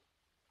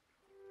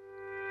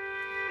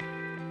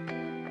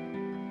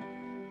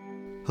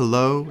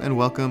Hello and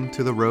welcome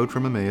to the Road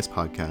from Emmaus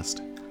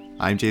podcast.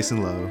 I'm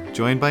Jason Lowe,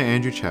 joined by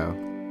Andrew Chow,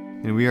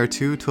 and we are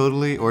two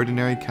totally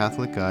ordinary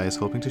Catholic guys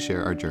hoping to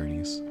share our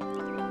journeys.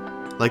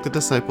 Like the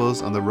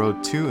disciples on the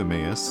road to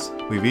Emmaus,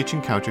 we've each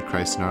encountered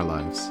Christ in our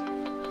lives.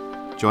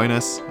 Join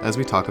us as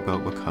we talk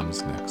about what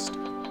comes next.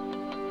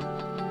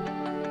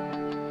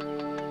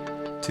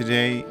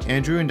 Today,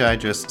 Andrew and I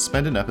just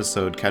spent an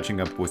episode catching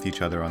up with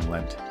each other on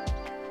Lent.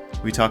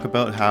 We talk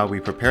about how we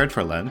prepared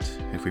for Lent,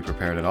 if we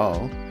prepared at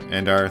all,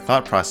 and our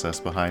thought process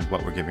behind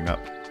what we're giving up.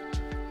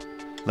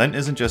 Lent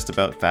isn't just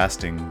about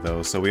fasting,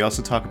 though, so we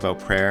also talk about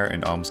prayer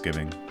and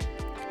almsgiving.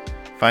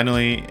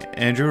 Finally,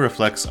 Andrew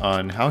reflects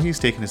on how he's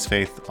taken his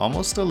faith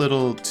almost a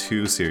little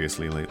too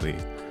seriously lately,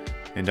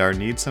 and our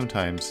need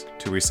sometimes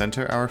to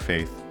recenter our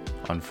faith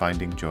on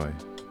finding joy.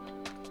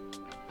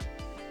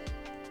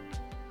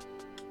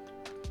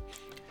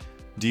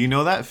 Do you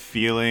know that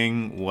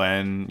feeling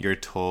when you're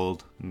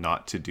told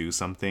not to do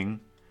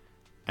something,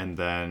 and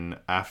then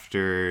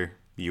after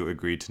you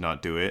agree to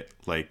not do it,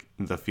 like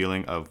the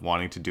feeling of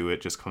wanting to do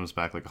it just comes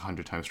back like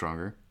 100 times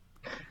stronger?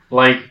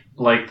 Like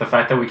the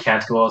fact that we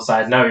can't go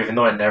outside now, even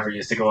though I never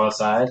used to go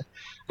outside.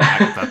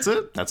 That's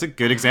a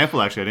good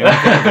example, actually. I didn't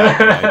even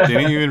think of that. I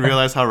didn't even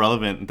realize how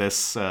relevant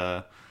this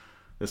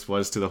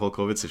was to the whole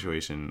COVID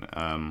situation.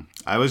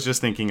 I was just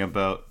thinking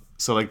about,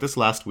 so like this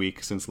last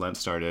week since Lent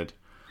started,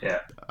 Yeah.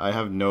 I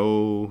have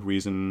no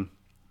reason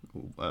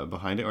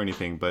behind it or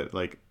anything, but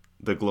like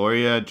the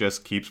Gloria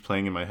just keeps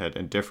playing in my head,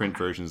 and different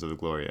versions of the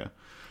Gloria.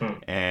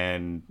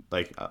 And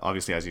like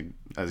obviously, as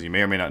you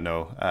may or may not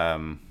know,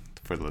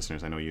 for the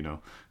listeners, I know you know,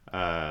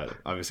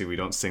 obviously we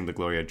don't sing the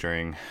Gloria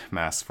during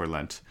Mass for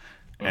Lent,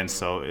 and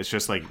so it's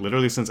just like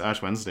literally since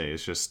Ash Wednesday,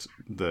 it's just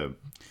the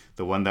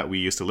one that we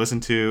used to listen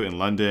to in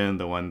London,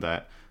 the one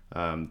that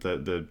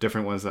the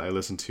different ones that I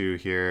listen to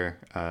here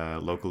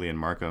locally in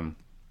Markham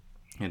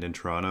and in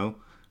Toronto,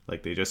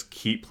 like they just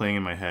keep playing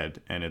in my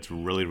head, and it's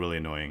really, really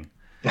annoying.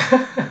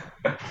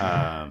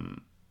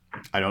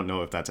 I don't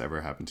know if that's ever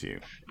happened to you.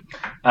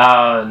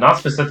 Not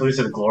specifically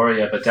to the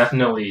Gloria, but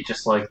definitely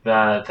just like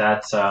that.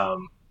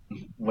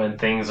 When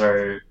things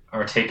are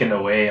taken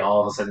away,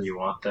 all of a sudden you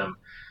want them.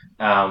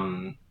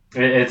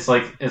 It's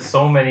like it's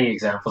so many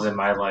examples in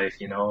my life,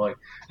 you know, like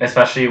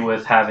especially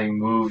with having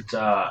moved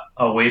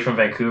away from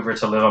Vancouver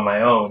to live on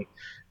my own.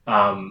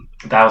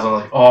 That was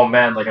like, oh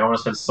man, like I want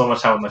to spend so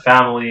much time with my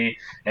family,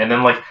 and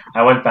then like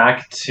I went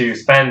back to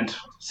spend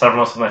several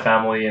months with my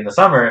family in the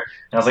summer,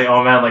 and I was like,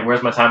 oh man, like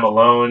where's my time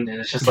alone? And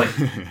it's just like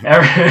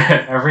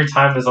every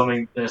time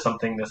there's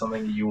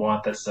something you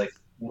want that's like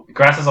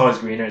grass is always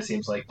greener, it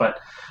seems like, but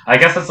I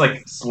guess that's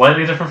like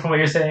slightly different from what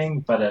you're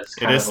saying, but it's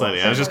kind It of is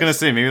slightly. I was just gonna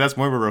say maybe that's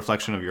more of a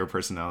reflection of your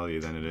personality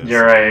than it is.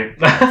 You're right.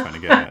 What I'm trying to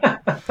get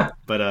at.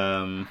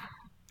 But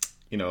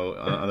you know,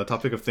 on the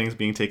topic of things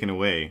being taken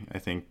away, I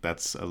think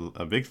that's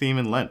a big theme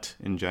in Lent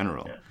in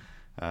general.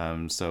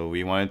 Yeah. So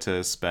we wanted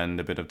to spend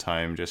a bit of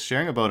time just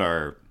sharing about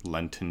our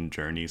Lenten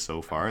journey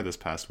so far this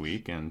past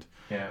week. And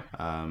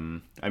I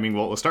mean,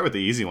 we'll start with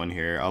the easy one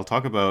here. I'll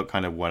talk about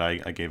kind of what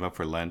I gave up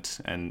for Lent,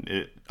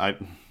 and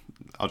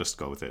I'll just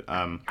go with it.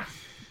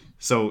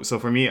 So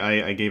for me,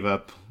 I gave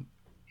up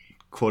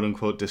quote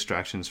unquote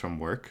distractions from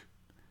work.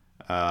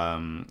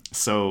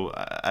 So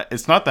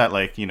it's not that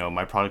like, you know,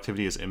 my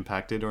productivity is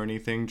impacted or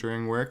anything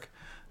during work.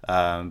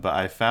 But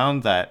I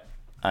found that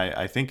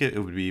I think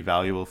it would be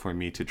valuable for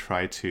me to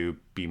try to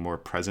be more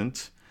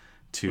present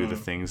to the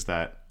things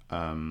that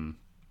I'm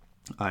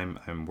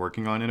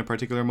working on in a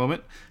particular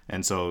moment.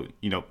 And so,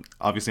 you know,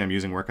 obviously I'm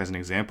using work as an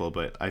example,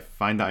 but I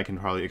find that I can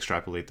probably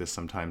extrapolate this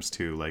sometimes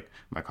to like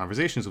my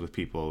conversations with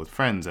people, with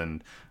friends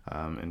and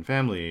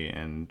family,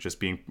 and just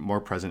being more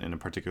present in a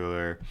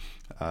particular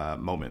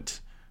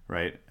moment.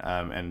 Right.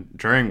 And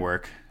during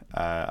work,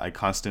 I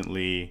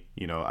constantly,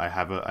 you know, I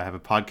have a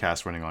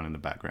podcast running on in the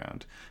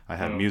background. I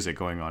have music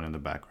going on in the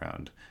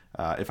background.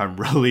 If I'm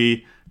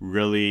really,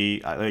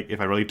 really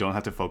if I really don't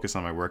have to focus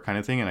on my work kind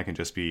of thing, and I can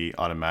just be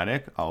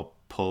automatic, I'll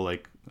pull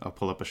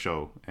up a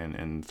show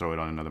and throw it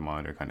on another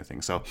monitor kind of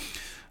thing. So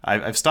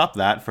I've stopped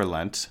that for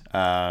Lent,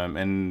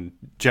 and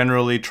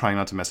generally trying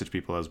not to message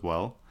people as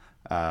well.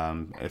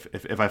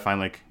 If I find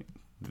like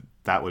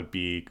that would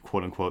be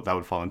quote unquote, that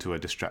would fall into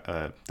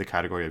the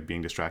category of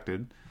being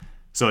distracted.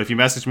 So if you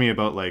message me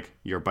about like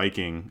you're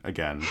biking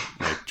again,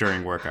 like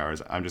during work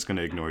hours, I'm just going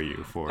to ignore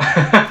you for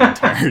the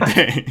entire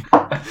day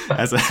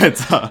as a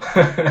heads up.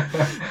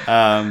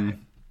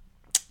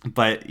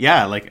 But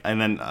yeah, like, and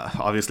then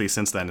obviously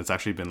since then, it's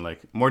actually been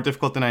like more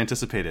difficult than I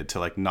anticipated to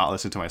like not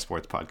listen to my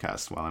sports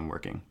podcast while I'm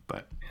working.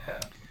 But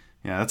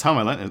yeah, that's how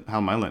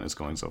my Lent is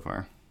going so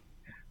far.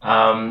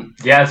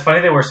 Yeah, it's funny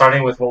that we're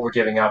starting with what we're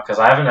giving up, because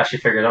I haven't actually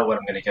figured out what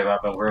I'm going to give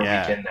up, and we're a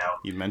week in now.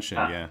 You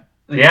mentioned,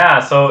 Yeah,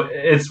 so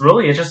it's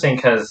really interesting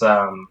because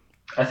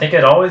I think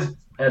it always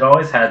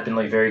had been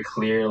like very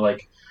clear,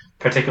 like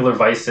particular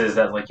vices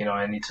that like, you know,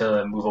 I need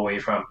to move away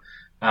from.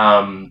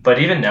 But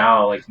even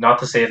now, like not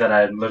to say that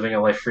I'm living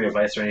a life free of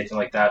vice or anything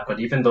like that, but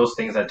even those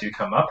things that do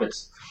come up,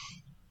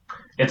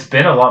 it's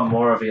been a lot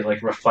more of a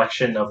like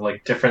reflection of like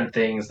different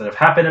things that have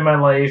happened in my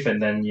life, and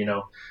then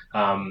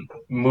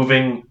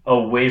moving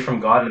away from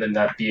God, and then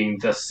that being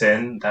the sin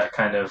that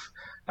kind of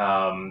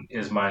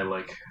is my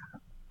like,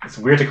 it's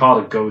weird to call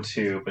it a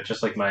go-to, but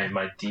just like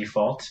my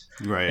default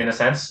in Right. a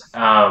sense.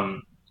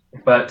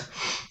 But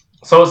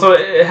so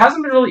it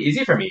hasn't been really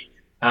easy for me.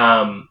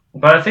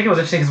 But I think it was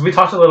interesting because we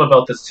talked a little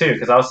about this too.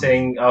 Because I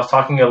was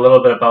talking a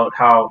little bit about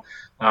how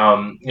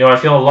I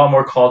feel a lot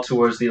more called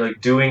towards the like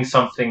doing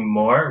something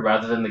more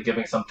rather than the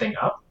giving something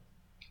up.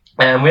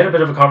 And we had a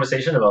bit of a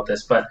conversation about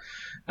this, but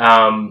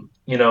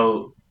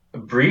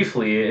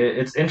briefly,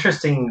 it's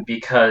interesting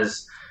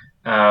because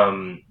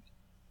um,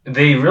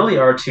 they really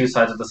are two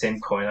sides of the same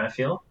coin. I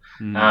feel,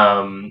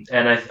 Mm-hmm.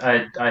 and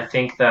I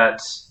think that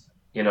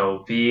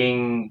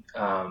being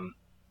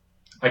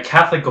a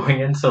Catholic going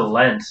into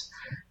Lent,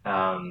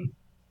 um,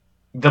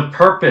 the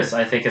purpose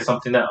I think is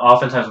something that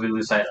oftentimes we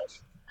lose sight of,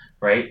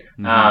 right?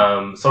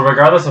 Mm-hmm. So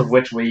regardless of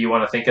which way you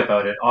want to think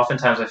about it,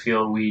 oftentimes I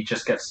feel we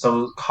just get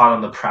so caught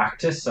on the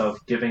practice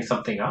of giving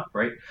something up,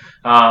 right?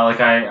 Like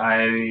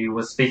I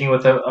was speaking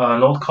with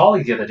an old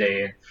colleague the other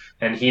day,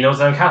 and he knows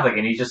that I'm Catholic,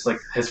 and he just like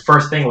his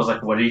first thing was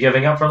like, "What are you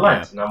giving up for Yeah.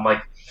 Lent?" And I'm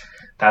like,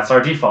 "That's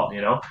our default,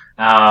 you know."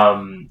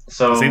 The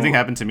same thing So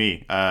happened to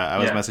me. I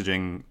was yeah,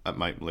 messaging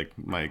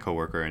my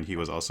coworker, and he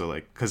was also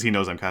like, because he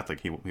knows I'm Catholic.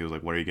 He was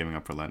like, "What are you giving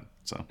up for Lent?"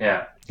 So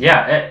yeah.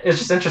 yeah. It's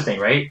just interesting,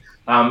 right?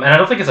 And I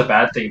don't think it's a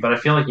bad thing, but I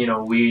feel like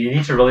we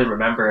need to really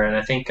remember, and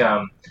I think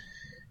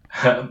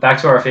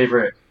back to our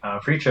favorite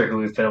preacher who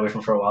we've been away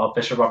from for a while,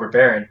 Bishop Robert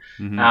Barron.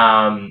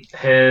 Mm-hmm.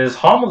 His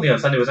homily on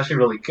Sunday was actually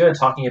really good,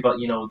 talking about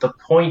the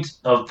point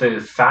of the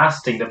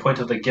fasting, the point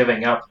of the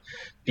giving up,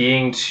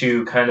 being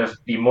to kind of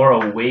be more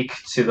awake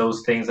to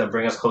those things that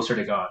bring us closer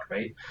to God,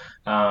 right?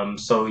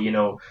 So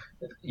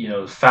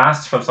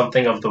fast from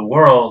something of the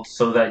world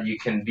so that you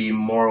can be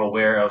more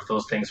aware of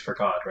those things for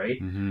God, right?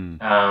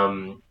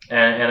 Mm-hmm.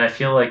 And I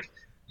feel like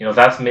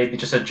that's maybe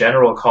just a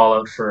general call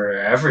out for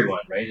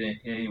everyone, right?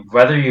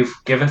 Whether you've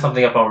given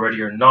something up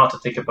already or not, to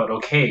think about,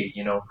 okay,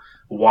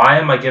 why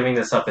am I giving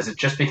this up? Is it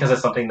just because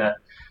it's something that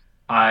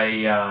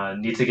I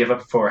need to give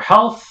up for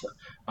health,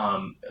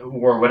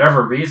 or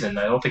whatever reason?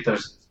 I don't think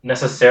there's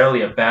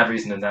necessarily a bad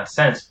reason in that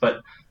sense,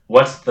 but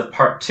what's the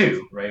part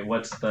two, right?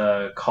 What's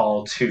the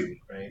call to,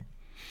 right?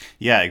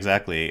 Yeah,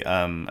 exactly.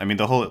 I mean,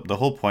 the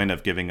whole point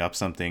of giving up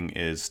something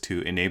is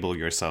to enable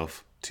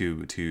yourself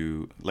to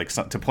to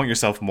point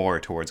yourself more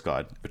towards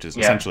God, which is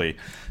Yeah, essentially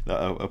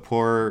a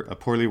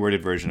poorly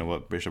worded version of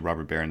what Bishop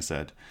Robert Barron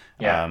said.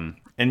 yeah,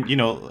 And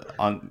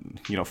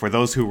for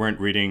those who weren't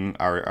reading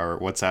our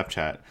WhatsApp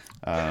chat,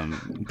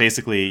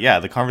 basically, yeah,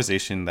 the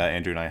conversation that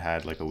Andrew and I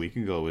had like a week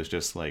ago was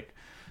just like,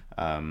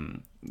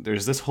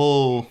 there's this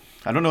whole,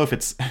 I don't know if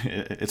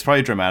it's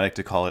probably dramatic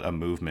to call it a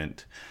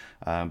movement,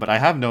 but I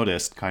have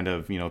noticed kind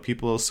of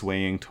people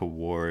swaying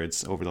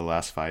towards over the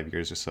last 5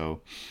 years or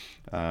so,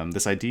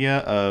 this idea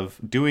of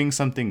doing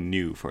something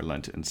new for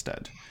Lent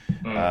instead.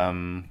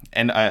 mm,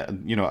 And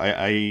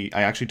I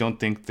actually don't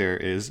think there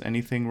is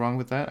anything wrong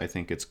with that. I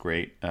think it's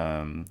great,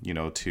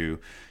 to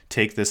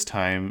take this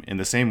time in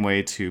the same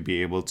way to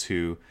be able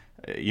to,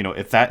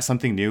 if that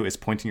something new is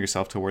pointing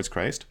yourself towards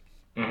Christ,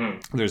 hmm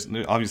there's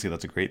obviously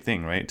that's a great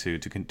thing, right?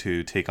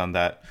 To take on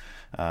that,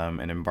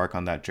 and embark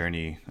on that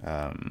journey,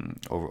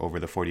 over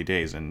the 40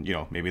 days, and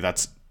maybe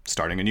that's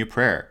starting a new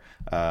prayer.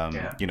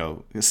 yeah,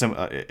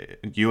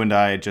 You and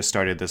I just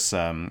started this,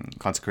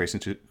 consecration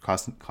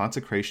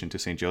to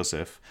Saint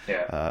Joseph,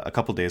 yeah, a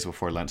couple days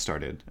before Lent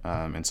started,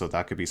 and so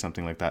that could be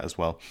something like that as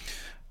well.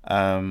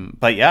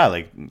 But yeah,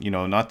 like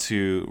not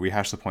to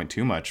rehash the point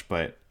too much,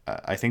 but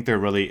I think there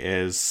really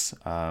is,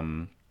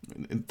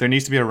 there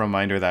needs to be a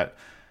reminder that,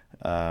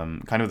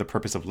 kind of the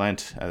purpose of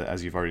Lent,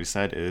 as you've already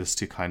said, is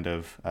to kind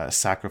of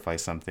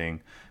sacrifice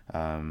something.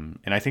 And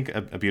I think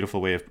a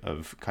beautiful way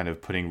of kind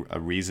of putting a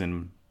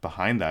reason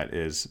behind that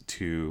is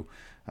to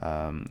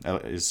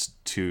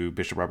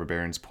Bishop Robert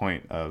Barron's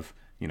point of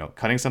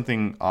cutting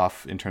something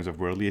off in terms of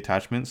worldly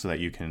attachment so that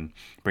you can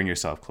bring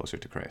yourself closer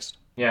to Christ.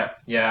 yeah,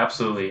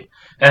 absolutely.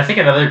 And I think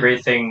another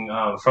great thing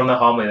from the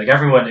homily, like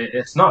everyone,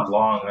 it's not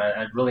long.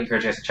 I'd really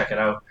encourage you guys to check it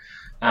out.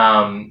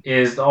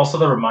 Is also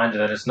the reminder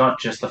that it's not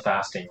just the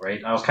fasting,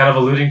 right? I was kind of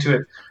alluding to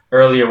it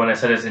earlier when I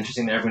said it's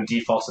interesting that everyone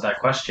defaults to that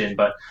question,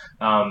 but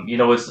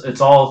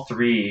it's all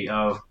three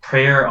of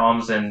prayer,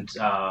 alms, and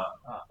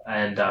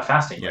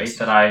fasting, right? Yes.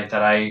 That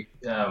I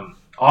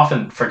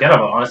often forget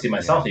about, honestly, Yeah.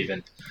 myself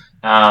even.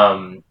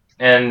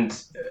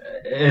 And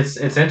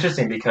it's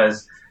interesting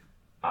because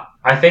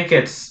I think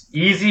it's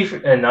easy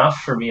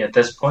enough for me at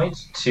this point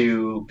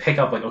to pick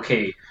up like,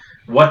 okay,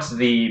 what's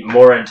the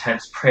more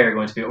intense prayer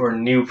going to be, or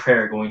new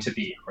prayer going to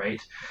be,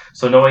 right?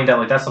 So knowing that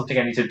like that's something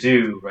I need to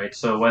do, right?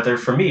 So whether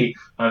for me,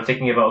 I'm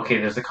thinking about, okay,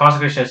 there's the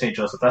consecration of Saint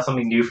Joseph. That's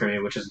something new for me,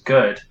 which is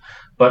good.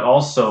 But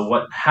also,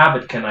 what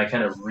habit can I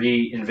kind of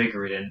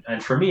reinvigorate?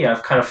 And for me,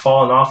 I've kind of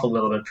fallen off a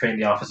little bit praying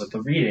the office of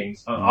the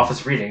readings, Mm.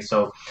 office readings.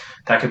 So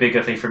that could be a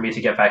good thing for me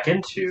to get back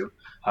into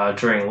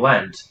during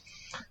Lent.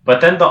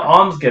 But then the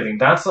almsgiving,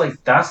 that's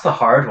the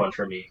hard one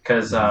for me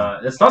because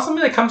Hmm. it's not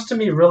something that comes to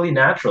me really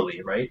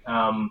naturally, right?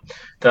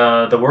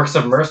 The works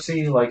of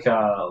mercy, like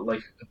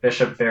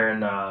Bishop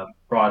Barron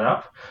brought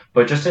up,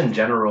 but just in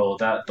general,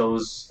 that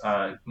those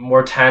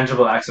more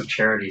tangible acts of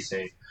charity,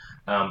 say,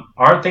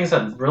 aren't things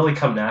that really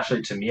come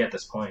naturally to me at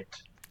this point.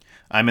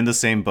 I'm in the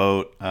same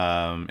boat,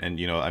 and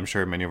I'm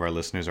sure many of our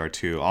listeners are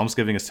too.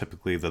 Almsgiving is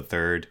typically the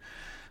third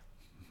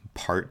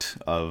part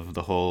of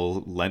the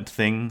whole Lent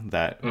thing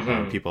that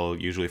Hmm. people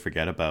usually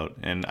forget about.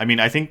 And I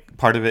mean, I think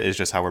part of it is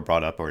just how we're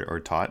brought up or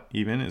taught,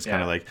 even. It's kind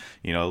of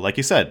Yeah, like, like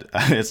you said,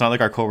 it's not like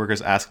our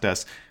coworkers asked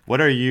us,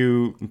 what are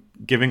you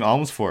giving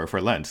alms for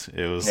Lent?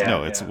 It was, yeah,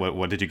 no, it's yeah.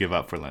 what did you give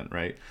up for Lent,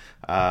 right?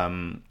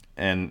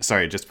 And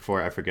sorry, just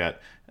before I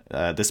forget,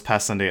 this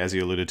past Sunday, as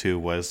you alluded to,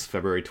 was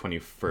February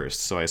 21st.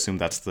 So I assume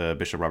that's the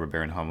Bishop Robert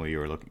Barron homily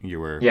you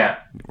were Yeah.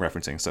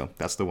 referencing. So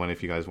that's the one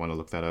if you guys want to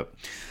look that up.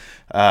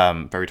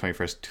 February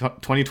 21st,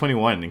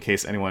 2021, in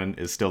case anyone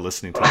is still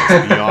listening to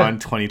this,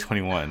 beyond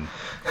 2021.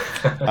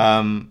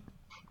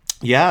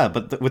 Yeah,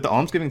 but with the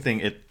almsgiving thing,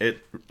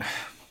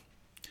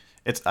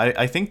 it's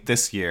I think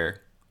this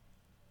year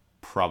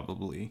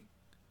probably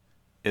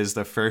is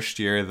the first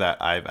year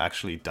that I've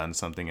actually done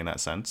something in that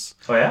sense.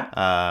 Oh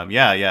yeah.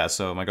 Yeah, yeah.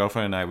 So my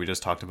girlfriend and I, we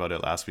just talked about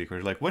it last week. We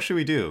were like, what should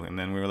we do? And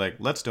then we were like,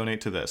 let's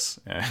donate to this.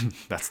 And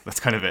that's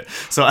kind of it.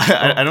 So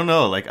I Oh don't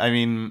know. Like, I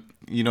mean,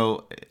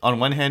 on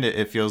one hand,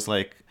 it feels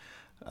like,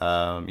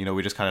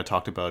 we just kind of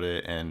talked about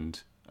it and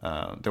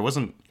there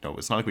wasn't,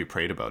 it's not like we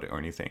prayed about it or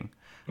anything.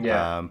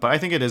 yeah, But I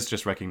think it is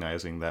just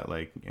recognizing that,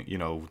 like,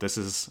 this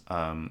is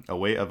a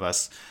way of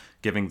us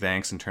giving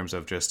thanks in terms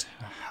of just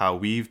how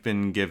we've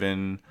been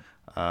given,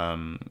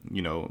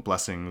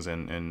 blessings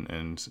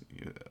and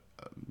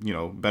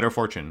better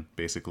fortune,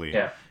 basically.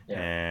 yeah, yeah.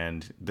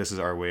 And this is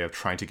our way of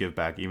trying to give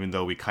back, even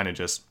though we kind of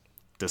just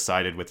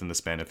decided within the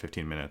span of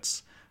 15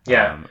 minutes.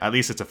 Yeah. At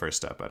least it's a first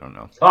step. I don't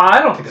know. Well,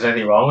 I don't think there's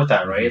anything wrong with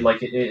that, right? Hmm. Like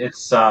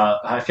it's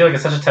I feel like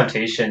it's such a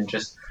temptation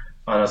just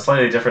on a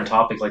slightly different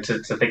topic, like to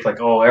think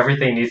like, oh,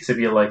 everything needs to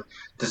be like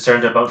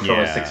discerned about for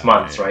like six Yeah,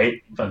 months, yeah.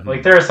 right? But Hmm.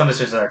 like there are some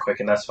decisions that are quick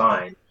and that's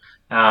fine.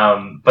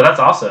 But that's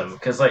awesome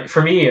because like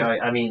for me,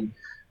 I mean,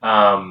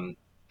 um,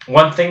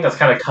 one thing that's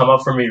kind of come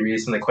up for me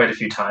recently quite a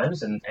few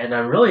times, and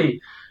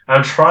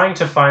I'm trying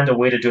to find a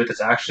way to do it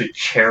that's actually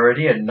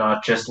charity and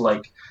not just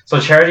like so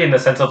charity in the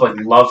sense of like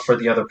love for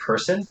the other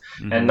person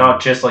and not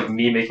Hmm. just like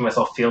me making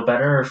myself feel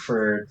better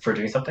for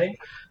doing something.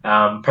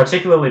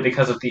 Particularly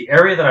because of the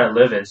area that I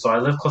live in. So I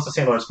live close to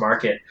St. Lawrence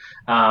Market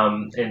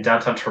in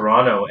downtown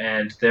Toronto,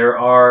 and there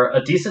are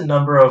a decent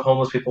number of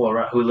homeless people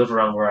around, who live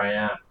around where I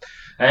am.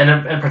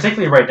 And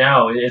particularly right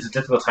now, it's a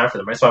difficult time for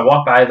them. Right, so I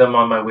walk by them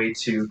on my way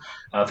to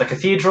the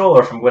cathedral,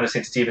 or if I'm going to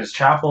St. Stephen's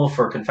Chapel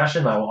for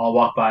confession, I'll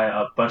walk by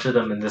a bunch of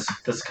them in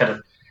this kind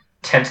of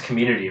tent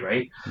community,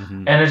 right?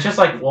 Hmm. And it's just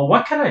like, well,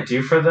 what can I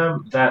do for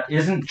them that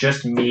isn't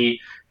just me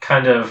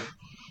kind of,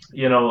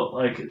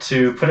 like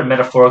to put it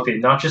metaphorically,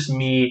 not just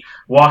me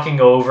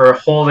walking over,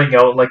 holding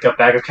out like a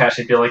bag of cash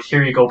and be like,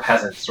 here you go,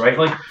 peasants, right?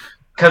 Like,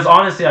 because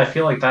honestly, I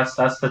feel like that's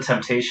the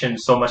temptation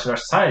so much in our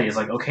society is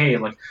like, okay,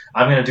 like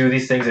I'm gonna do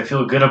these things and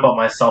feel good about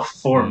myself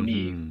for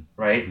me, Hmm.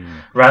 right? Hmm.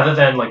 Rather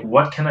than like,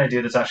 what can I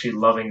do that's actually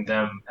loving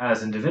them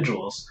as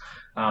individuals?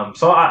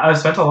 So I've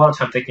spent a lot of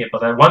time thinking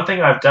about that. One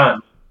thing I've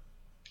done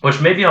which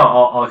maybe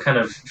I'll kind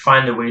of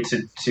find a way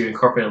to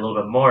incorporate a little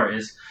bit more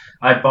is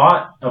I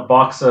bought a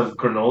box of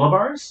granola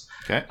bars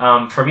Okay.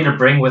 for me to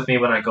bring with me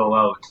when I go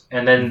out,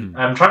 and then Hmm.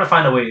 I'm trying to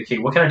find a way. Okay,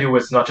 what can I do where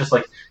it's not just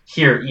like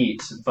here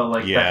eat, but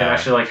like that can Yeah.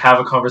 actually like have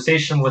a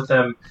conversation with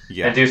them and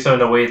Yeah. do so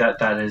in a way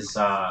that is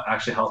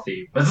actually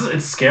healthy. But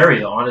it's scary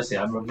though. Honestly,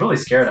 I'm really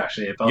scared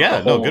actually about the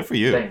Yeah. No, good whole for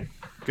you. thing.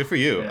 Good for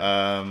you.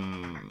 Yeah.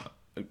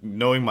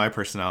 Knowing my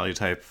personality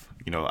type,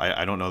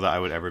 I don't know that I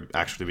would ever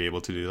actually be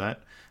able to do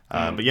that.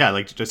 But Mm. yeah,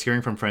 like just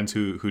hearing from friends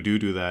who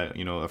do that.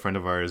 A friend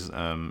of ours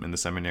in the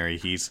seminary,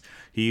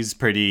 he's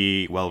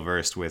pretty well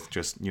versed with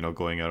just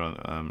going out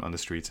on the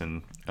streets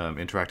and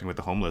interacting with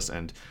the homeless.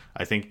 And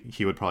I think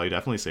he would probably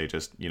definitely say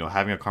just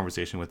having a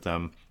conversation with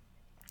them.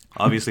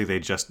 Obviously,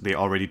 they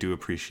already do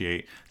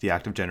appreciate the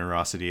act of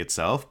generosity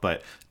itself,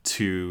 but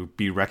to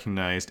be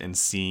recognized and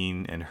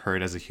seen and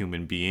heard as a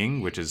human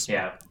being, which is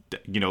Yeah.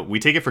 we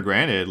take it for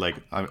granted. Like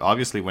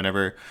obviously,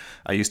 whenever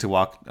I used to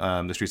walk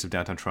the streets of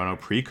downtown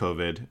Toronto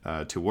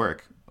pre-COVID to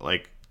work,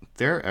 like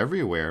they're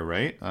everywhere,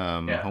 right?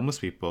 Yeah. Homeless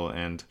people,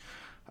 and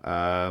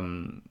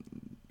um,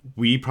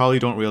 we probably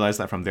don't realize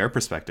that from their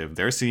perspective.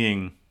 They're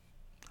seeing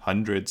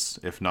hundreds,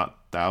 if not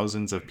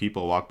thousands, of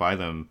people walk by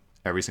them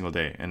every single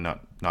day and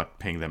not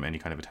paying them any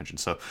kind of attention.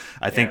 So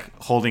I Yeah. think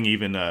holding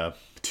even a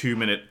 2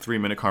 minute, 3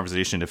 minute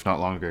conversation, if not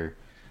longer,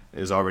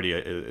 is already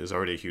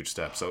a huge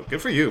step. So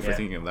good for you for Yeah.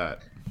 thinking of that.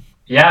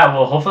 Yeah,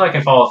 well, hopefully I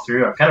can follow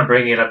through. I'm kind of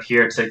bringing it up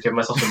here to give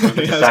myself some room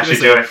to Yeah, I just was gonna actually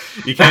do say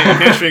it. you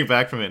can't shrink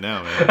back from it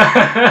now,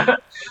 man.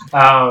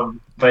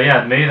 But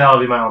yeah, maybe that'll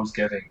be my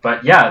almsgiving.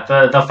 But yeah,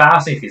 the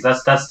fasting piece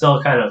that's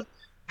still kind of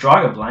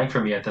drawing a blank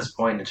for me at this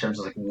point in terms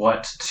of like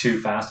what to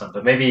fast on.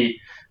 But maybe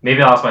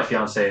I'll ask my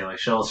fiance. Like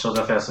she'll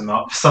definitely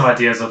have some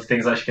ideas of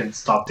things I can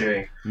stop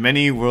doing.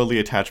 Many worldly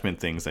attachment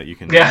things that you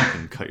Yeah,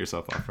 can cut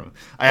yourself off from.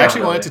 I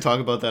actually wanted definitely. to talk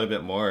about that a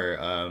bit more,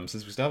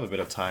 since we still have a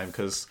bit of time,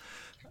 because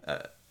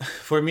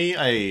for me,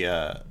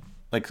 I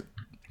like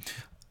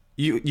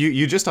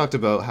you just talked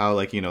about how,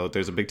 like,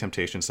 there's a big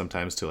temptation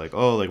sometimes to, like,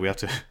 oh, like, we have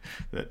to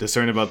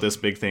discern about this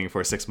big thing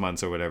for 6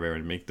 months or whatever,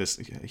 and make this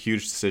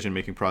huge decision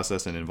making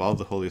process and involve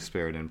the Holy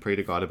Spirit and pray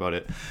to God about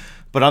it.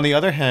 But on the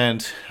other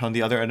hand, on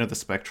the other end of the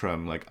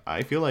spectrum, like,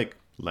 I feel like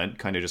Lent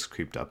kind of just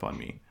creeped up on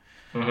me.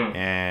 Hmm.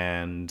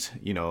 And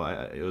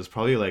it was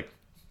probably like,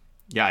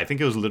 yeah, I think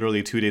it was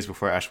literally 2 days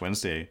before Ash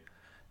Wednesday,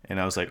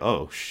 and I was like,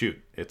 oh shoot,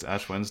 it's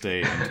Ash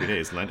Wednesday in 2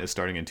 days. Lent is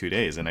starting in 2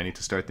 days, and I need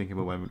to start thinking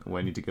about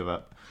when I need to give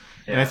up.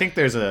 And I Yeah, think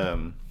there's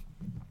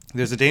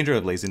a danger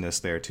of laziness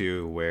there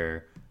too,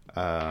 where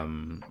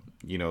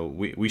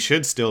we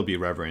should still be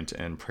reverent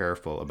and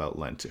prayerful about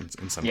Lent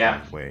in some kind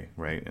yeah, of way,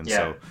 right? And yeah.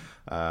 so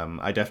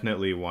I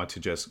definitely want to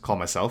just call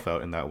myself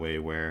out in that way,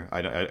 where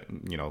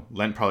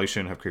Lent probably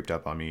shouldn't have creeped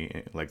up on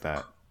me like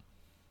that.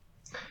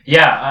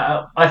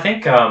 Yeah, I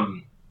think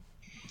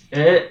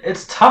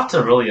it's tough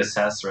to really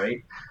assess,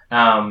 right?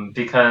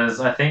 Because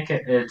I think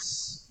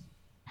it's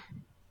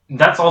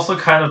that's also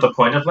kind of the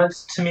point of Lent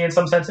to me in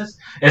some senses.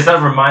 Is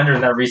that reminder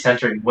and that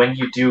recentering when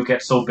you do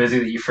get so busy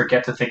that you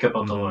forget to think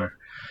about the Mm-hmm. Lord.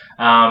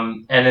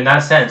 And in that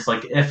sense,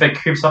 like if it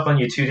creeps up on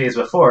you 2 days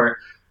before,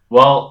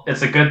 well,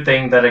 it's a good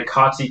thing that it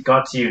got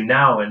to you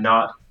now and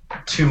not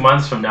 2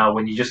 months from now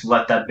when you just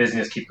let that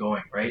business keep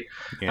going, right?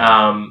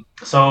 Yeah.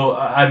 So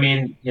I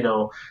mean,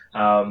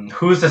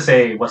 who's to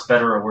say what's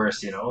better or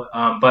worse,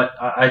 But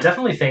I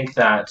definitely think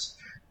that,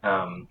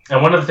 and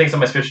one of the things that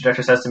my spiritual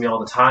director says to me all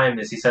the time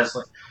is he says,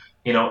 like,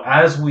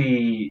 as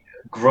we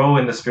grow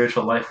in the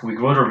spiritual life, we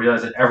grow to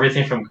realize that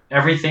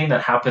everything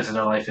that happens in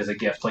our life is a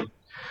gift. Like,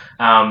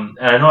 and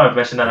I know I've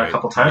mentioned that a Right.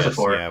 couple times Yes.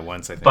 before, Yeah.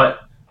 Once, I think. but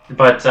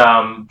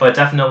but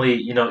definitely,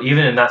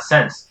 even in that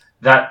sense,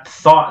 that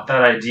thought,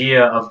 that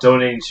idea of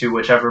donating to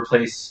whichever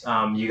place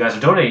you guys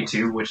are donating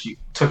to, which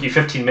took you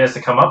 15 minutes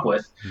to come up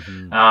with,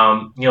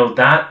 Mm-hmm.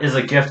 that is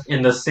a gift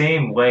in the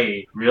same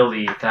way,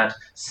 really, that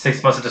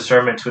 6 months of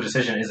discernment to a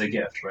decision is a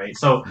gift, right?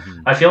 So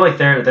Mm-hmm. I feel like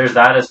there's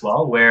that as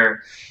well,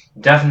 where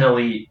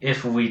definitely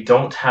if we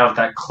don't have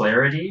that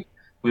clarity,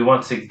 we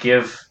want to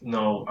give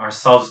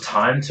ourselves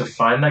time to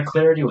find that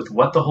clarity with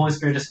what the Holy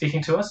Spirit is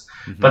speaking to us.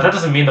 But Mm-hmm. that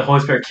doesn't mean the Holy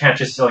Spirit can't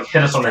just like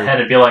hit us That's on the true.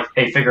 head and be like,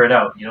 "Hey, figure it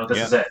out. This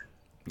Yeah. is it."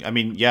 I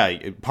mean,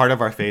 yeah. Part of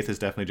our faith is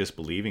definitely just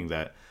believing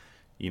that,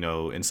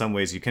 in some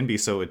ways you can be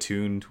so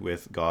attuned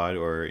with God,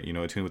 or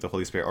attuned with the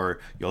Holy Spirit, or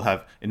you'll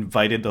have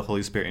invited the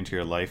Holy Spirit into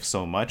your life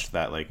so much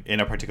that, like, in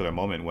a particular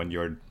moment when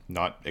you're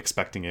not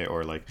expecting it,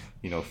 or, like,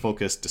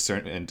 focused,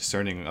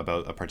 discerning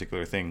about a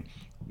particular thing,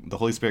 the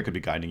Holy Spirit could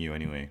be guiding you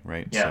anyway,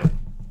 right? Yeah,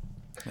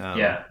 Um,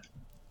 yeah.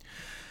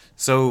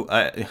 so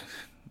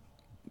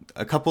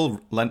a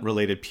couple Lent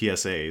related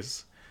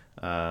PSAs.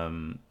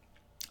 Um,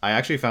 I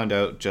actually found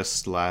out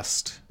just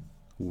last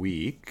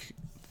week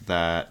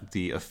that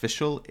the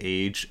official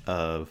age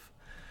of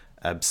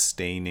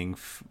abstaining.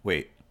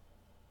 Wait,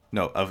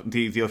 no, of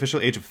the official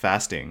age of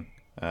fasting.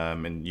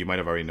 And you might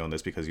have already known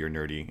this because you're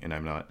nerdy and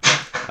I'm not.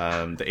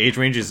 The age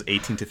range is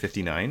 18 to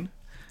 59.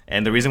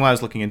 And the reason why I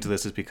was looking into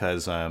this is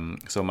because,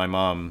 so my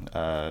mom,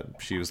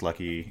 she was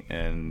lucky,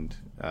 and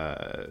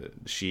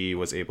she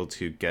was able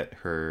to get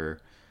her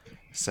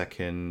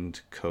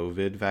second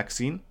COVID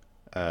vaccine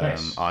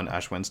Nice. on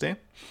Ash Wednesday,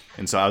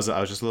 and so I was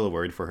just a little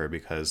worried for her,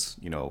 because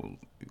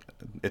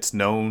it's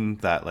known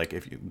that, like,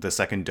 if the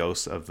second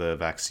dose of the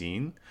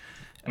vaccine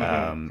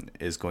Hmm.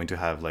 is going to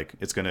have, like,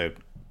 it's going to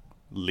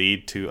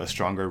lead to a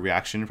stronger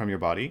reaction from your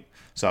body.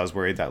 So I was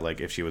worried that, like,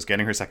 if she was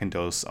getting her second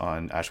dose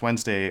on Ash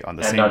Wednesday on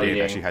the And same not day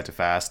that she eating. had to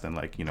fast, then,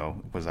 like,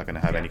 was that going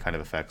to have Yeah. any kind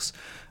of effects?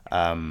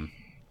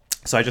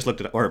 So I just looked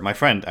it up, or my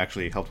friend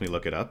actually helped me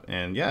look it up,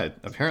 and yeah,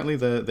 apparently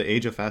the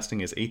age of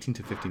fasting is 18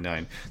 to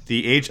 59.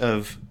 The age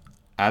of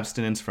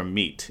abstinence from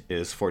meat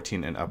is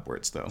 14 and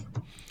upwards, though.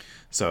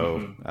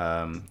 So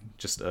Hmm.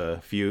 just a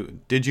few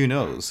did you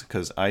knows,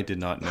 because I did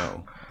not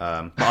know.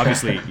 But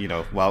obviously,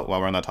 while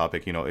we're on that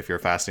topic, if you're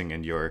fasting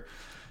and you're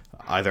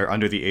either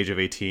under the age of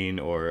 18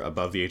 or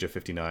above the age of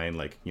 59,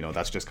 like,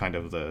 that's just kind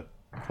of the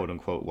quote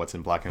unquote what's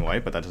in black and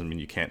white, but that doesn't mean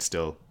you can't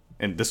still.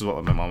 And this is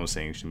what my mom was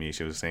saying to me.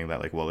 She was saying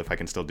that, like, well, if I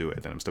can still do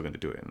it, then I'm still going to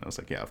do it. And I was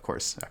like, yeah, of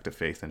course, act of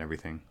faith and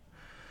everything.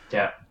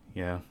 Yeah.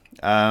 Yeah.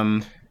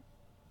 Um,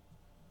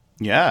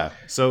 yeah.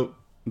 So,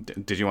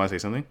 did you want to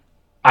say something?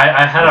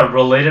 I had Yeah. a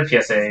related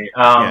PSA.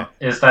 Yeah.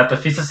 Is that the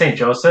Feast of Saint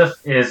Joseph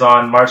is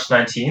on March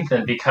 19th,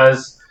 and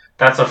because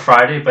that's a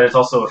Friday, but it's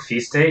also a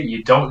feast day,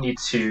 you don't need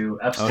to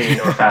Oh, abstain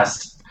or yeah.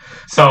 fast.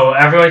 So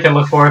everyone can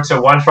look forward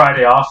to one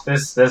Friday off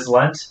this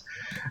Lent.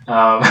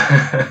 Um,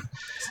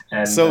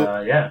 and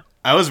So, yeah.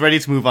 I was ready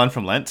to move on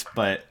from Lent,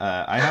 but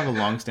I have a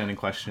long-standing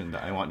question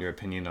that I want your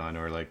opinion on,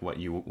 or, like, what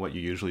you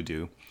usually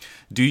do.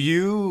 Do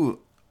you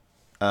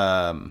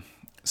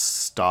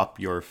stop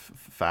your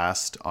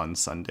fast on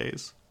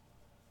Sundays?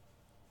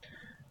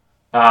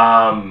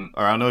 Um,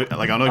 Or I don't know oh, if you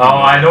know what I'm talking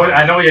I know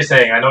about. what you're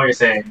saying. I know what you're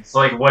saying. It's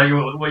like what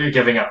you're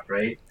giving up,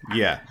 right?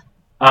 Yeah.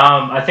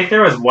 I think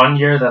there was one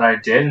year that I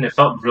did, and it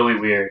felt really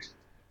weird.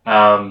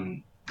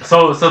 Um,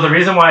 so the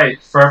reason why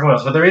for everyone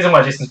else, but the reason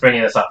why Jason's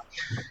bringing this up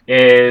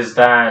is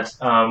that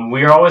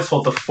we are always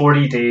told the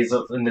 40 days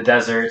in the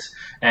desert,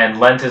 and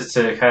Lent is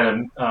to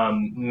kind of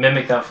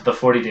mimic that for the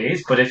 40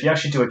 days. But if you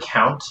actually do a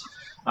count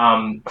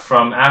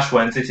from Ash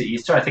Wednesday to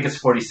Easter, I think it's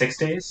 46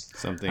 days,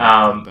 Something like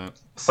um, that.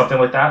 something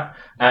like that.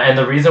 And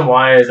the reason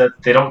why is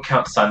that they don't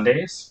count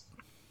Sundays.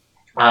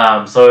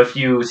 So if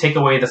you take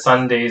away the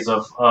Sundays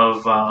of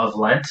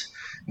Lent,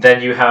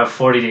 then you have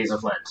 40 days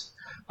of Lent.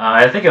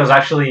 I think it was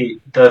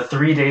actually the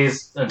 3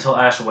 days until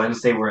Ash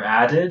Wednesday were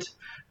added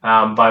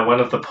by one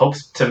of the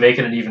popes to make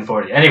it an even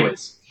 40.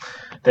 Anyways,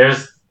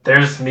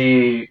 there's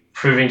me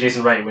proving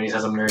Jason right when he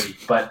says I'm nerdy.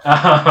 But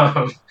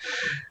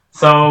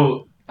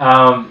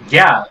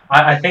yeah,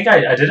 I think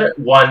I did it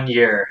one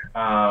year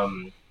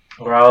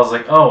where I was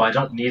like, oh, I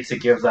don't need to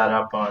give that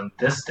up on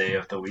this day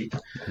of the week.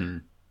 Hmm.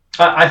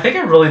 I think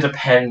it really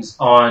depends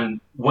on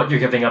what you're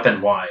giving up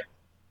and why.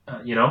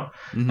 You know,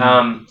 Hmm.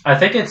 I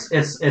think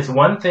it's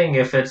one thing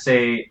if it's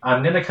a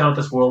I'm going to cut out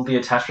this worldly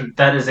attachment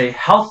that is a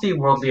healthy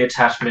worldly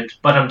attachment,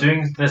 but I'm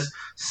doing this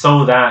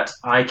so that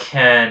I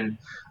can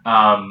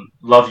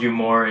love you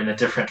more in a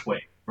different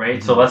way,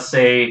 right? So Hmm. let's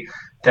say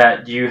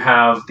that you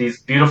have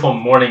these beautiful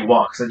morning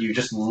walks that you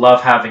just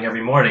love having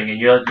every morning, and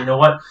you're like, you know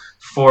what?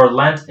 For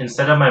Lent,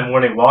 instead of my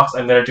morning walks,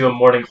 I'm going to do a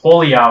morning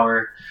holy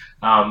hour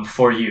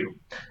for you,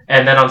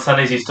 and then on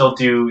Sundays you still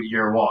do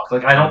your walk.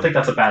 Like I don't think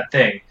that's a bad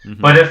thing. Hmm.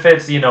 But if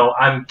it's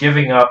I'm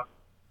giving up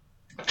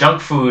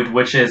junk food,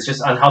 which is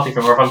just unhealthy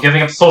for me, or if I'm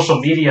giving up social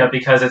media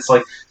because it's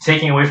like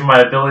taking away from my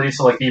ability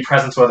to like be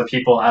present to other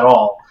people at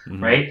all,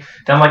 Hmm. right?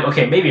 Then like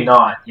okay, maybe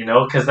not,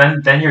 because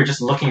then you're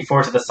just looking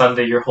forward to the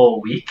Sunday your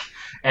whole week.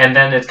 And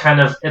then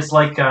it's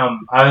like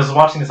I was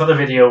watching this other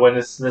video when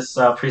this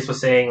priest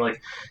was saying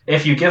like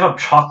if you give up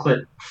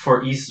chocolate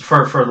for East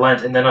for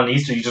Lent and then on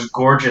Easter you just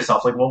gorge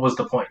yourself, like what was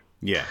the point?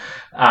 Yeah.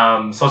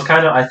 So it's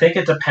kind of I think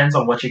it depends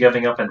on what you're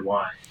giving up and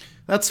why.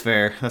 That's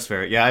fair. That's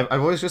fair. Yeah,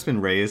 I've always just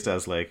been raised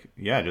as like,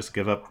 yeah, just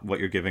give up what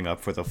you're giving up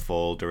for the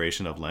full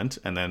duration of Lent,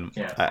 and then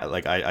Yeah.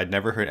 I'd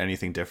never heard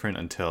anything different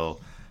until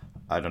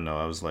I don't know.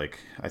 I was like,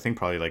 I think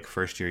probably like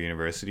first year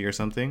university or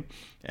something,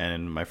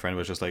 and my friend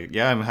was just like,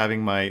 yeah, I'm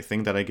having my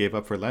thing that I gave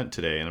up for Lent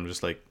today, and I'm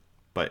just like,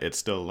 but it's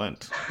still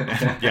Lent,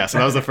 and yeah. So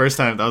that was the first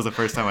time. That was the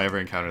first time I ever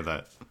encountered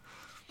that.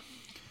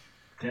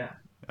 Yeah.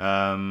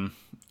 Um,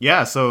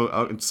 yeah, so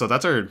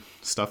that's our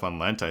stuff on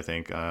Lent. I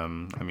think. I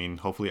mean,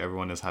 hopefully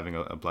everyone is having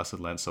a blessed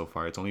Lent so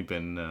far. It's only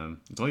been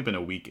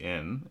a week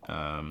in,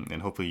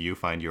 and hopefully you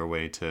find your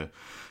way to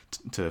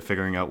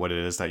figuring out what it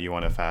is that you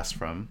want to fast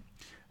from.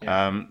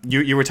 Yeah.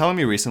 You were telling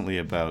me recently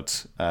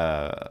about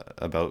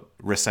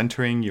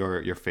recentering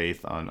your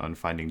faith on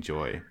finding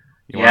joy.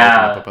 You want to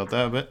open up Yeah. about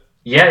that a bit?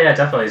 Yeah,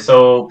 definitely.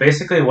 So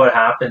basically, what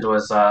happened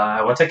was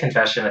I went to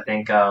confession, I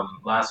think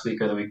last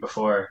week or the week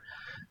before.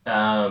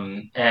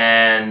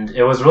 And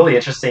it was really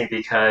interesting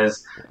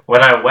because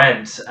when I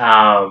went,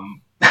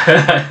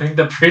 I think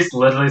the priest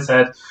literally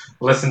said,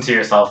 listen to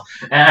yourself.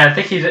 And I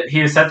think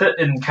he said that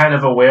in kind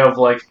of a way of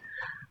like,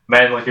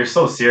 man, like you're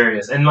so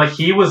serious. And like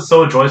he was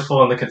so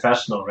joyful in the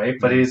confessional, right?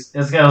 But Mm-hmm.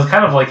 it was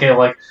kind of like, hey,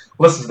 like,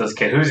 listen to this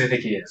kid. Who does he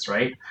think he is,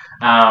 right?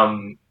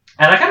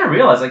 And I kind of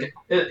realized like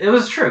it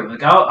was true.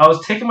 Like I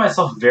was taking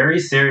myself very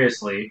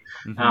seriously,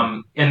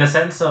 Mm-hmm. in the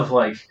sense of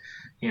like,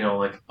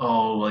 like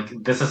oh, like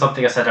this is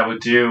something I said I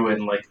would do,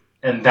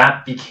 and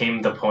that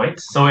became the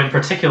point. So in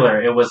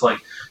particular, it was like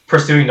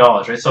pursuing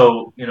knowledge, right?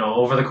 So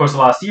over the course of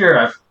the last year,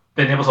 I've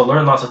been able to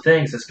learn lots of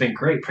things. It's been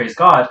great, praise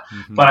God.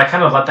 Mm-hmm. But I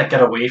kind of let that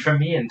get away from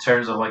me in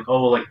terms of like,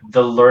 oh, like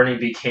the learning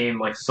became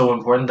like so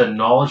important, the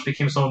knowledge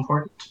became so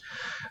important.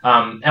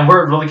 And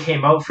where it really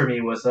came out for me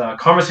was a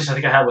conversation I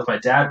think I had with my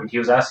dad when he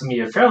was asking me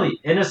a fairly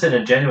innocent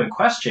and genuine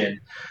question,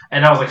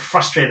 and I was like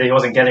frustrated that he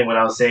wasn't getting what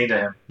I was saying to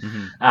him.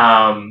 Mm-hmm.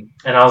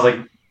 And I was like,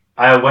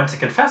 I went to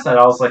confess that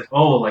I was like,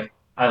 oh, like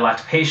I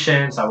lacked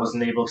patience. I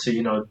wasn't able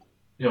to,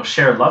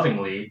 share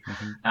lovingly.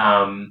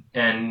 Mm-hmm.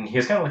 And he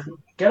was kind of like,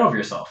 get over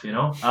yourself,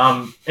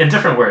 in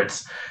different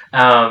words.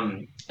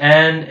 And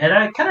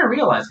I kind of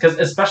realized because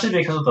especially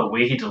because of the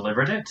way he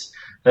delivered it,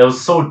 that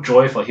was so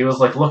joyful. He was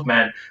like, look,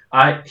 man,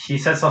 he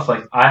said stuff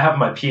like, I have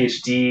my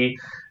PhD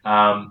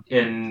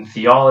in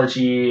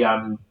theology.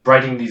 I'm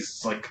writing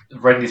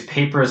these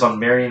papers on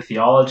Marian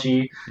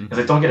theology. He's Mm-hmm.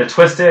 like, don't get it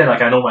twisted.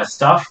 Like I know my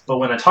stuff, but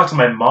when I talk to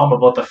my mom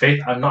about the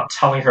faith, I'm not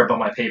telling her about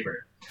my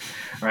paper,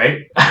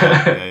 right?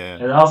 Yeah, yeah, yeah.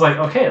 And I was like,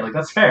 okay, like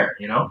that's fair,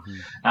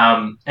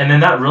 Mm-hmm. And then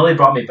that really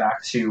brought me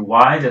back to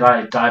why did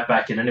I dive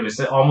back in anyways,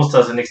 almost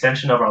as an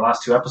extension of our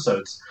last two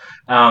episodes.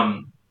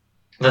 Um,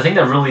 the thing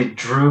that really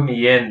drew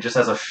me in, just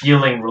as a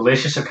feeling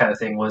relationship kind of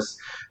thing, was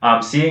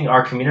seeing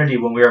our community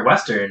when we were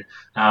Western,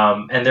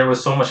 and there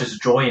was so much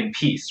just joy and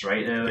peace,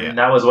 right? Yeah. And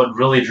that was what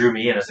really drew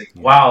me in. It's like,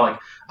 Yeah. wow, like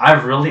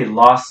I've really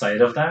lost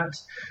sight of that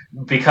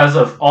because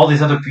of all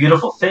these other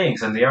beautiful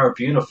things, and they are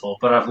beautiful,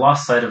 but I've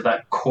lost sight of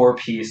that core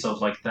piece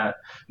of like that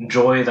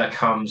joy that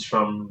comes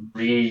from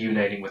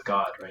reuniting with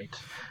God, right?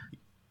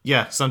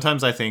 Yeah,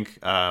 sometimes I think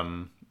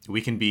we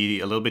can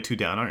be a little bit too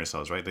down on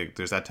ourselves, right? Like,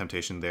 there's that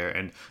temptation there,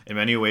 and in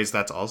many ways,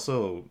 that's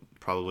also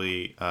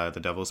probably the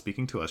devil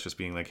speaking to us, just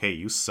being like, "Hey,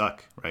 you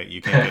suck, right?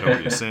 You can't get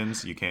over your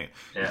sins. You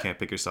Yeah. can't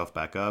pick yourself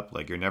back up.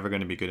 Like, you're never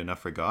going to be good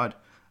enough for God."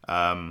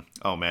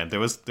 Oh man,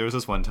 there was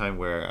this one time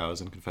where I was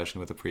in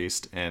confession with a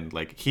priest, and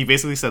like he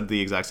basically said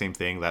the exact same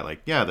thing, that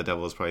like, yeah, the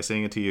devil is probably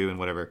saying it to you and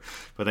whatever,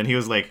 but then he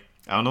was like,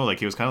 I don't know, like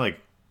he was kind of like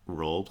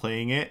role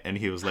playing it, and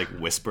he was like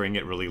whispering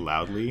it really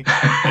loudly,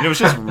 and it was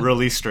just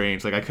really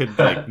strange. Like I could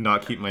like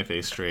not keep my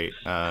face straight.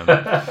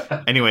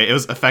 Anyway, it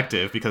was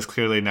effective because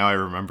clearly now I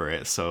remember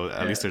it, so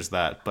at least Yeah. there's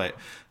that. But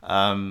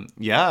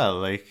yeah,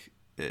 like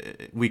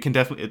we can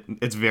definitely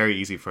it's very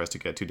easy for us to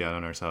get too down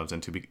on ourselves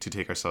and to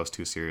take ourselves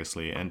too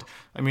seriously. And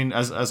I mean,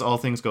 as all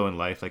things go in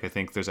life, like I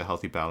think there's a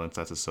healthy balance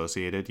that's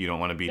associated. You don't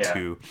want to be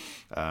Yeah.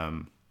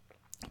 um,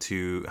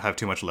 to have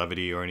too much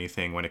levity or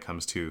anything when it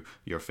comes to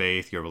your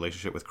faith, your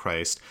relationship with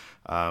Christ.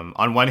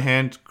 On one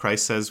hand,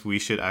 Christ says we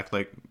should act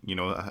like,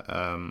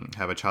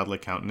 have a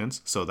childlike countenance,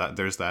 so that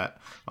there's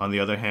that. On the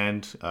other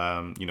hand,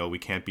 we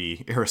can't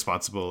be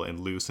irresponsible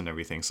and loose and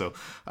everything. So,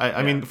 I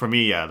Yeah. mean, for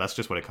me, yeah, that's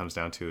just what it comes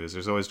down to, is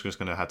there's always just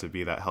going to have to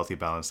be that healthy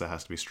balance that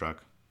has to be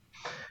struck.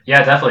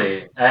 Yeah,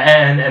 definitely,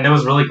 and it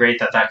was really great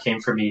that that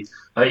came for me,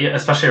 yeah,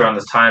 especially around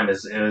this time.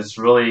 Is it was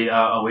really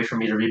a way for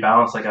me to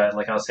rebalance, like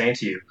I was saying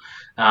to you,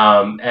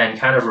 and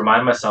kind of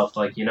remind myself,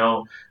 like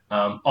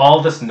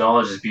all this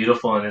knowledge is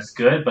beautiful and it's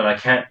good, but I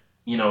can't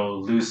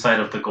lose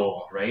sight of the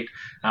goal, right?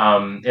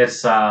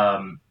 It's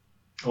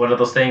one of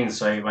those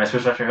things. Like my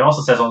spiritual director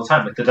also says all the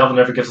time, like the devil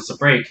never gives us a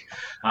break,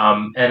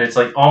 and it's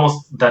like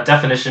almost that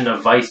definition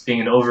of vice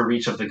being an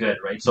overreach of the good,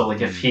 right? So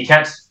like if Mm, he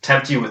can't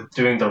tempt you with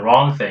doing the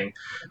wrong thing,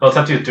 he'll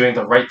tempt you with doing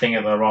the right thing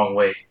in the wrong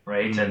way,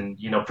 right? mm,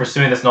 And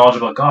pursuing this knowledge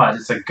about God,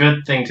 it's a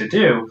good thing to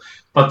do,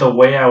 but the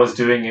way I was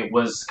doing it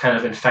was kind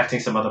of infecting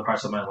some other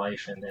parts of my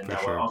life, and for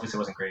that sure. obviously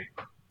wasn't great.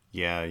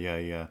 Yeah, yeah,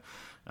 yeah.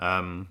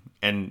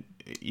 And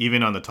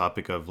even on the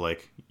topic of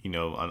like,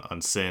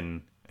 on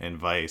sin and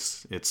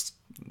vice, it's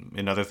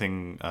another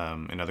thing.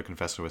 Another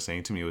confessor was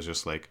saying to me was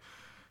just like,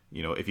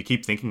 if you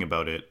keep thinking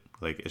about it,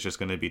 like it's just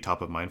going to be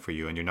top of mind for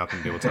you, and you're not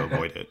going to be able to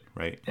avoid it,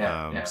 right?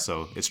 Yeah, yeah,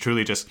 So it's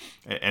truly just,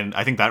 and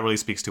I think that really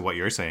speaks to what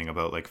you're saying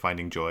about like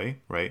finding joy,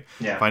 right?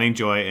 yeah, Finding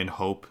joy and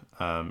hope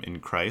in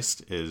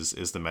Christ is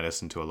the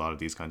medicine to a lot of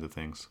these kinds of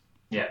things.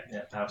 yeah,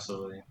 yeah,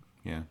 absolutely.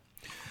 Yeah.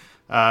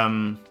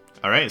 Um,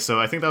 all right, so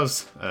I think that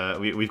was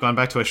we've gone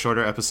back to a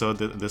shorter episode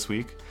this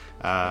week,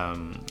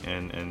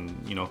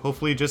 and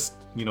hopefully just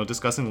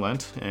discussing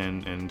Lent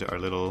and our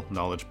little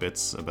knowledge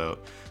bits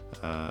about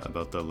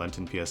the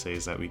Lenten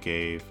PSAs that we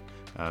gave,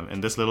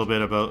 and this little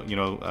bit about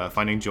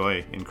finding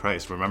joy in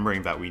Christ,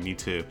 remembering that we need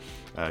to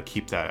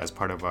keep that as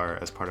part of our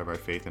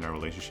faith and our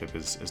relationship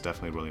is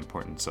definitely really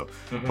important. So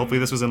hopefully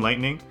this was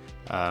enlightening.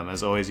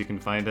 As always, you can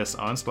find us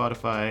on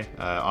Spotify,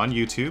 on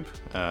YouTube,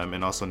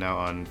 and also now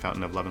on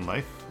Fountain of Love and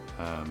Life.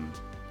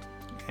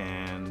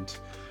 And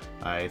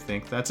I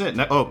think that's it.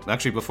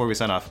 Actually, before we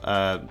sign off,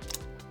 a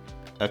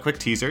quick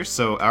teaser.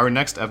 So our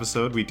next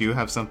episode, we do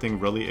have something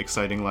really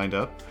exciting lined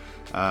up.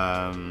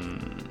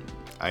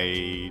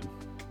 I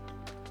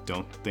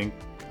don't think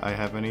I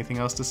have anything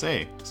else to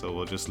say, so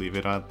we'll just leave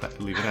it at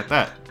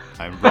that.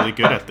 I'm really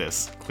good at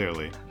this,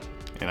 clearly,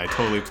 and I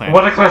totally planned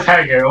What a it.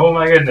 cliffhanger! Oh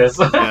my goodness.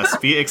 Yes,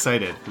 be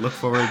excited. Look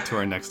forward to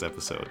our next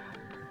episode.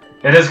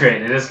 It is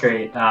great. It is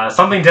great.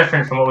 Something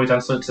different from what we've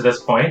done to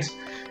this point,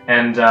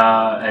 and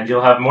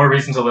you'll have more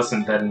reason to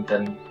listen than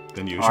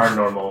Than usual. our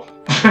normal.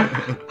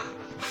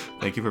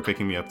 Thank you for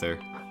picking me up there.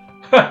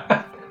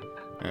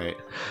 All right,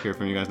 hear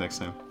from you guys next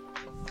time.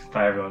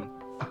 Bye, everyone.